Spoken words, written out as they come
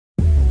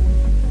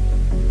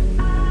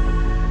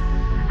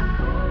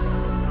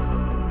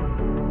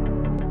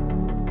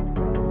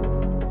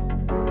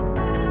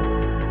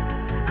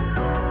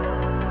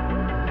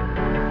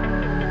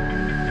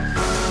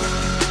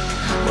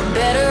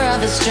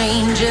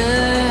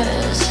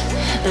strangers.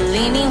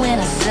 Believe me when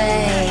I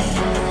say,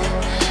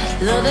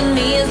 loving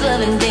me is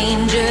loving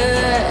danger.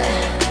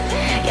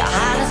 Your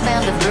heart is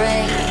bound to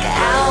break.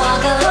 I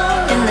walk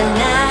alone in the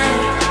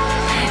night,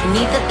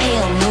 neath the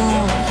pale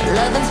moon.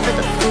 Loving's for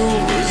the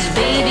fools.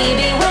 Baby,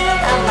 beware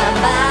of my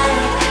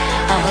bite.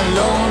 I'm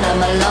alone,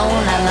 I'm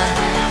alone,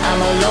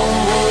 I'm a lone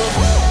wolf.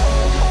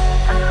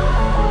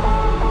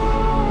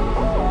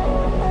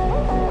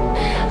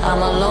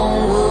 I'm a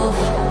lone wolf.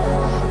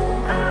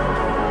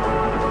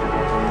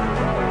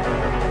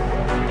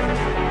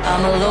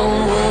 I'm a lone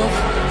wolf.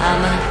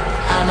 I'm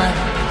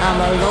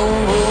a lone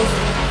wolf.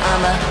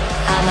 I'm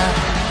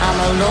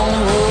a lone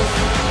wolf.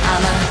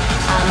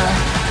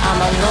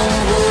 I'm a lone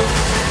wolf.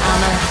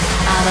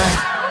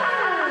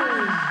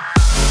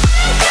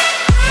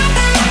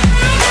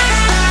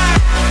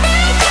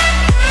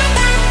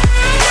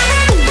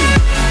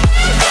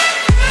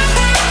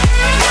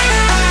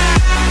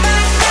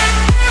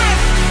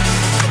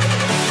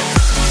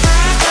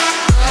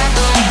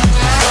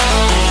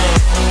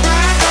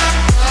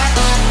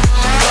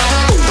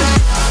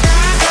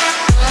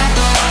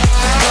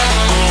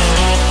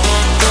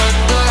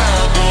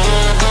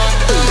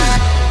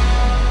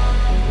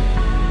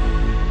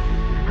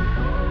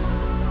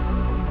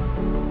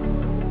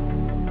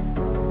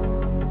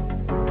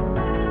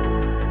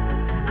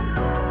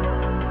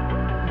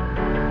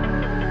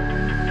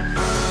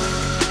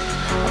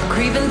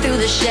 Creeping through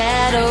the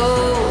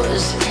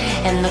shadows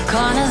and the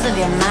corners of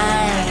your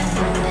mind.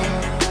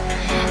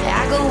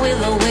 I go where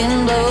the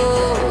wind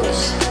blows.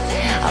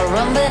 I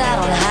run but I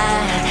don't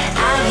hide.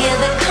 I hear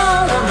the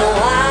call of the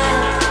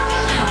wild,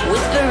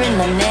 whispering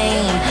the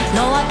name.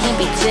 No, I can't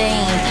be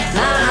tamed.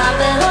 My heart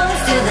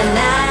belongs to the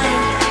night.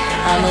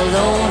 I'm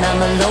alone,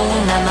 I'm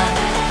alone,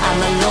 I'm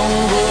a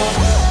lone wolf.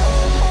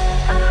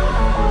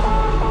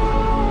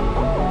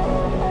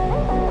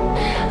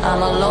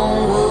 I'm a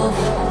lone wolf.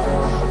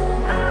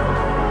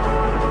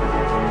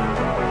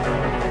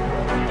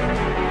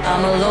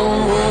 I'm a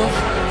lone wolf.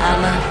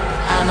 I'm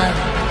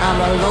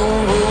a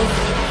lone wolf.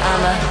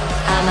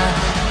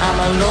 I'm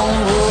a lone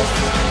wolf.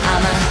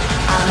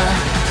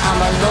 I'm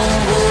a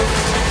lone wolf.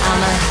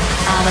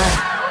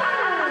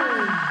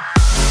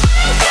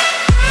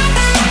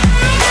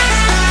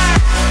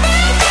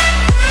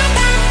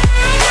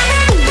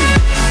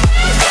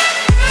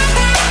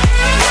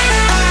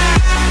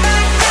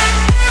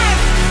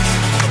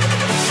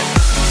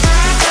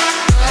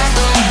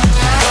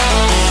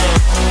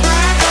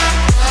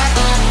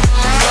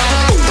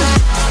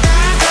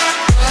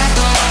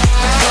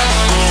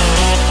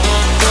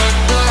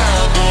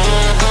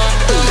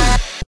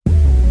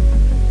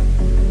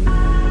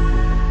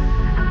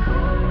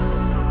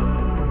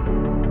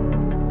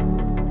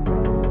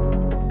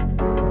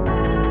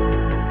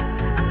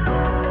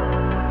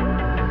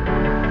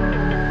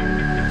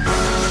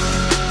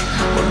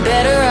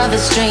 Better off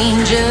as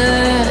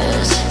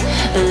strangers.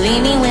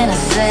 Believe me when I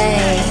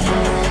say,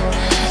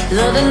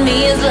 loving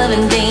me is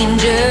loving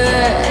danger.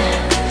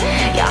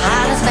 Your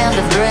heart is bound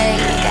to break.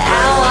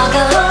 I walk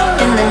alone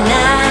in the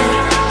night,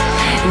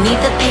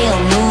 neath the pale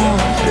moon.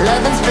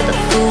 Loving's for the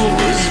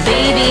fools.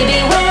 Baby,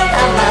 beware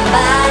of my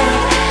bite.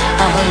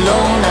 I'm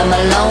alone, I'm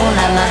alone,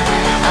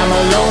 I'm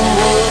a lone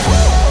wolf.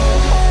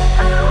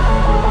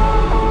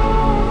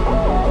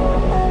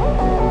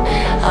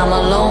 I'm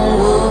a lone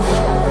wolf.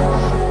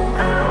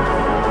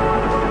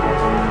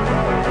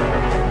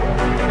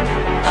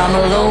 I'm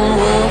a lone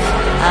wolf.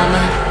 I'm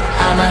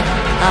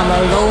a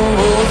lone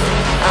wolf.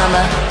 I'm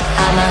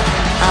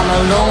a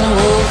lone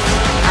wolf.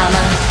 I'm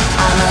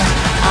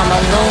a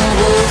lone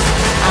wolf.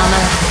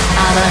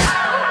 I'm a